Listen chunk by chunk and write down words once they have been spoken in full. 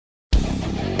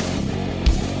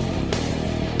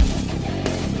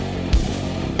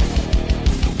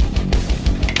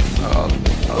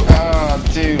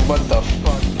What the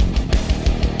fuck?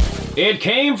 It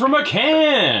came from a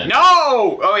can!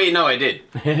 No! Oh wait, no, I did.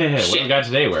 What do we got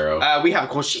today, Wero? We have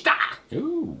Conchita.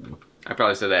 Ooh. I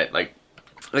probably said that, like,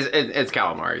 it's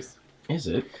Calamari's. Is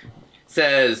it?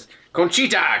 Says,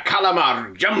 Conchita,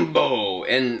 Calamar, Jumbo,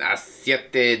 en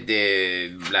aceite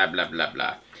de blah blah blah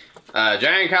blah.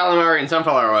 Giant calamari and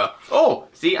sunflower oil. Oh,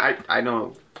 see, I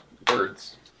know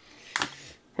words.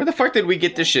 Where the fuck did we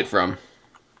get this shit from?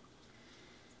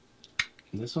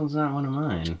 This one's not one of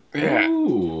mine. Yeah.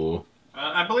 Ooh.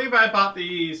 I believe I bought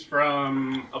these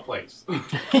from a place.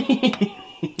 I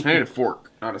need a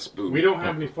fork, not a spoon. We don't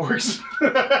have any forks.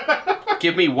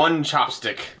 Give me one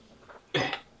chopstick.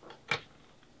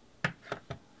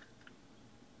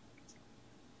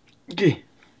 Okay.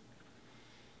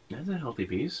 That's a healthy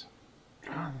piece.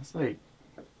 Oh, that's like...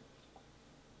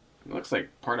 It looks like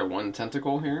part of one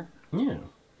tentacle here. Yeah.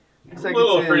 I'm a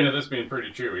little afraid of this being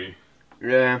pretty chewy.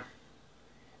 Yeah.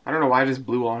 I don't know why I just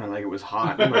blew on it like it was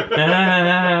hot.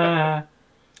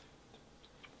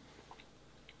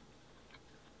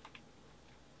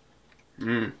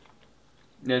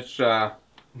 It's,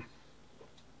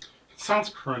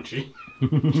 Sounds crunchy.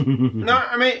 No,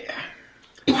 I mean...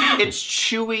 It's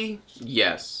chewy,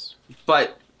 yes.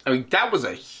 But, I mean, that was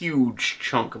a huge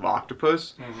chunk of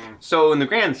octopus. Mm-hmm. So, in the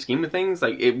grand scheme of things,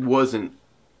 like, it wasn't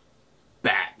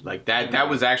bad. Like, that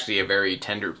was actually a very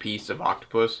tender piece of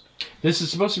octopus. This is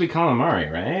supposed to be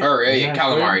calamari, right? Or, Is that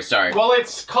calamari, good? sorry. Well,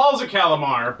 it calls a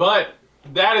calamar, but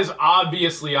that is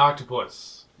obviously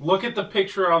octopus. Look at the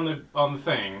picture on the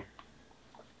thing.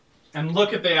 And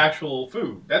look at the actual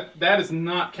food. That is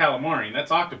not calamari. That's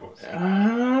octopus.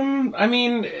 I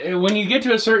mean, when you get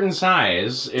to a certain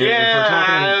size, if we're Yeah,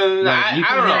 talking, like, you I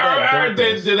can don't know. have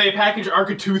Did they package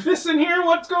Architeuthis in here?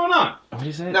 What's going on? What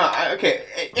is that? No, okay,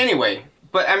 anyway.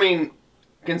 But, I mean,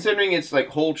 considering it's, like,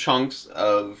 whole chunks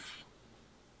of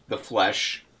the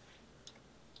flesh,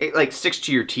 it, like, sticks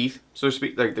to your teeth, so to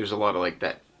speak. Like, there's a lot of, like,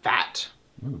 that fat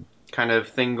kind of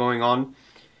thing going on.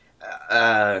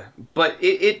 But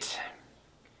it's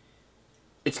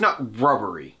not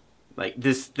rubbery. Like,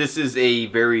 this is a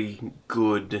very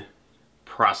good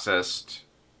processed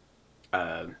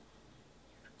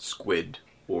squid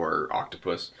or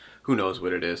octopus. Who knows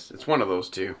what it is? It's one of those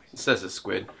two. It says it's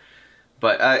squid.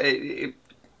 But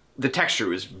the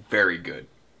texture is very good.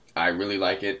 I really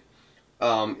like it.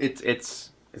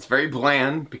 It's very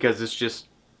bland because it's just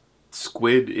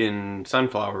squid in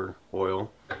sunflower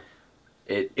oil.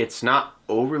 It's not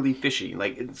overly fishy.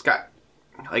 Like, it's got,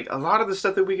 like, a lot of the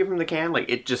stuff that we get from the can, like,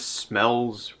 it just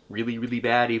smells really, really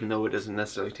bad, even though it doesn't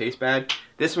necessarily taste bad.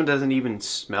 This one doesn't even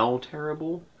smell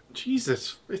terrible.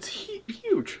 Jesus, it's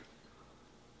huge.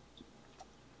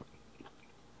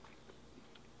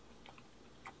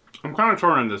 I'm kind of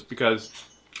torn on this because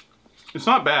it's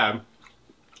not bad,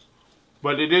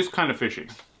 but it is kind of fishy.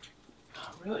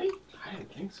 Oh, really? I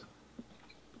didn't think so.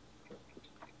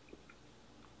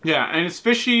 Yeah, and it's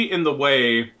fishy in the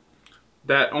way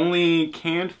that only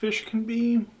canned fish can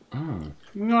be. Mm.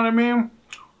 You know what I mean?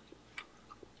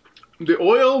 The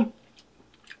oil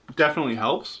definitely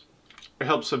helps. It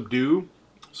helps subdue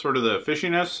sort of the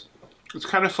fishiness. It's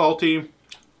kind of salty.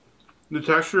 The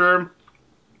texture,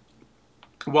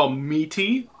 while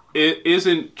meaty, it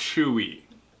isn't chewy.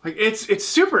 Like, it's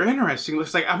super interesting.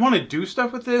 It's like, I want to do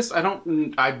stuff with this.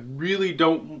 I really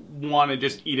don't want to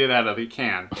just eat it out of a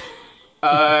can.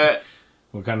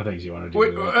 What kind of things you want to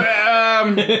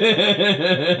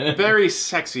do? Very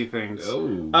sexy things.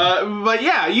 Oh. But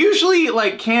yeah, usually,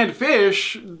 like, canned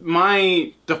fish,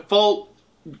 my default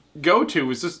go-to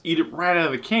is just eat it right out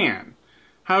of the can.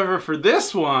 However, for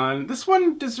this one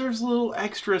deserves a little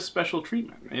extra special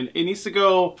treatment. And it needs to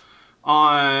go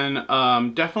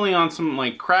on, definitely on some,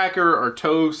 like, cracker or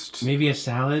toast. Maybe a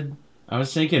salad? I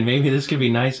was thinking maybe this could be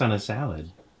nice on a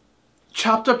salad.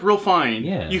 Chopped up real fine.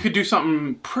 Yeah. You could do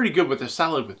something pretty good with a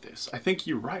salad with this. I think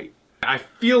you're right. I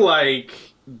feel like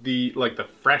the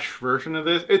fresh version of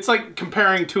this, it's like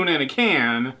comparing tuna in a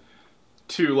can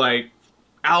to, like,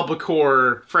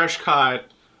 albacore fresh caught.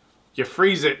 You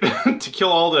freeze it to kill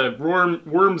all the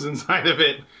worms inside of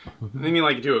it. And then you,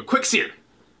 like, do a quick sear.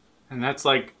 And that's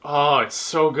like, oh, it's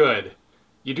so good.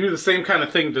 You do the same kind of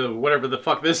thing to whatever the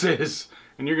fuck this is,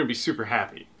 and you're gonna be super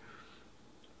happy.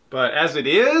 But as it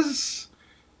is,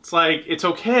 it's like, it's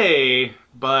okay,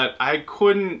 but I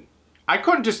couldn't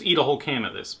just eat a whole can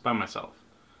of this by myself.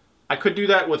 I could do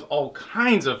that with all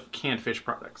kinds of canned fish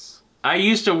products. I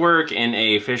used to work in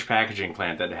a fish packaging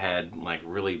plant that had, like,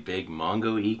 really big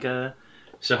mongo ika.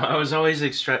 So I was always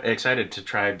excited to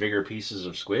try bigger pieces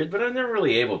of squid, but I'm never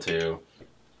really able to.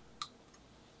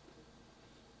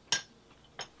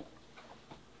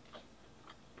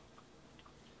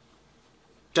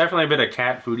 Definitely a bit of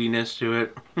cat foodiness to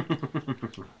it. A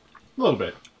little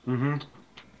bit. Mm-hmm.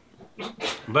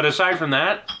 But aside from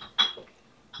that,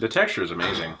 the texture is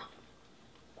amazing.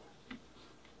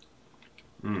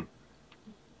 Mm.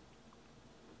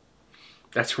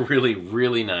 That's really,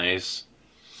 really nice.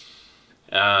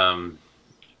 Yeah.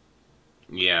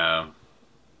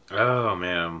 Oh,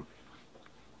 man.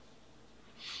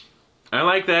 I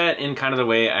like that in kind of the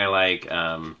way I like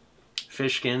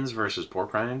fish skins versus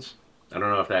pork rinds. I don't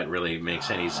know if that really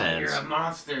makes any sense. You're a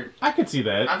monster. I could see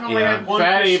that. I've only had one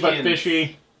fatty fish but skins.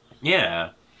 fishy.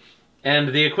 Yeah. And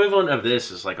the equivalent of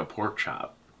this is like a pork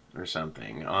chop or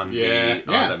something on the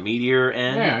meatier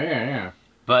end. Yeah.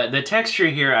 But the texture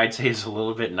here, I'd say, is a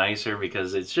little bit nicer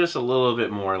because it's just a little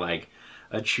bit more like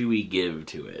a chewy give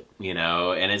to it, you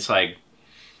know? And it's like,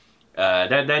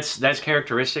 that's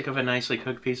characteristic of a nicely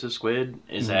cooked piece of squid,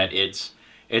 is that it's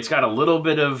got a little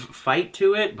bit of fight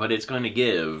to it, but it's going to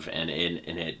give, and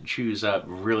it chews up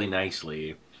really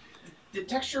nicely. The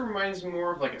texture reminds me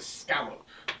more of like a scallop.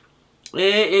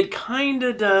 It kind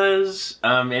of does.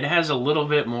 It has a little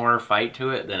bit more fight to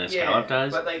it than a scallop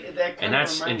does, but like that and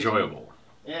that's enjoyable.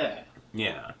 Yeah.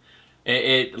 Yeah.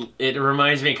 It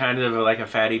reminds me kind of like a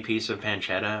fatty piece of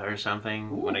pancetta or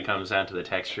something when it comes down to the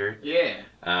texture. Yeah.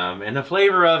 And the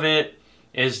flavor of it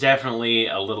is definitely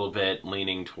a little bit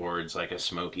leaning towards like a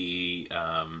smoky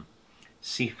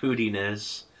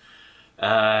seafoodiness.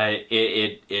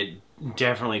 It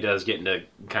definitely does get into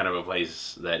kind of a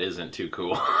place that isn't too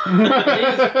cool.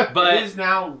 But it is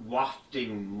now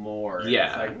wafting more. Yeah.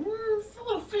 It's like, it's a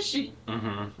little fishy.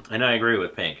 Mm-hmm. And I agree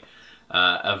with Pink.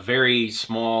 A very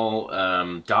small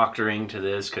doctoring to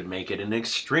this could make it an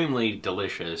extremely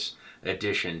delicious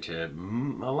addition to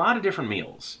a lot of different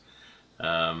meals.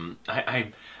 I'm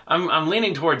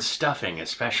leaning towards stuffing,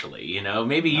 especially. You know,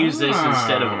 maybe use this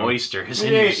instead of oysters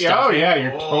in your stuffing. Oh yeah,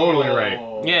 you're totally right.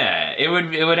 Yeah, it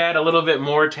would add a little bit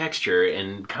more texture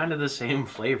and kind of the same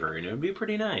flavor, and it would be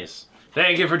pretty nice.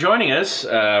 Thank you for joining us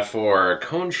for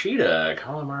Conchita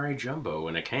Calamari Jumbo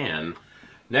in a can.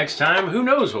 Next time, who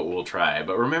knows what we'll try,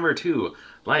 but remember to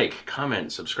like,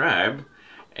 comment, subscribe,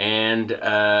 and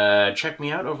check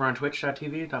me out over on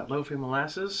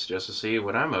twitch.tv/loafymolasses just to see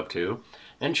what I'm up to.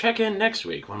 And check in next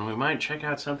week when we might check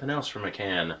out something else from a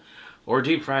can, or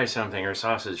deep fry something, or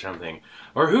sausage something,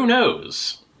 or who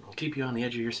knows. We'll keep you on the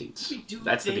edge of your seats.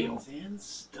 That's the deal. And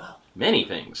stuff. Many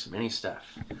things, many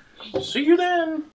stuff. See you then.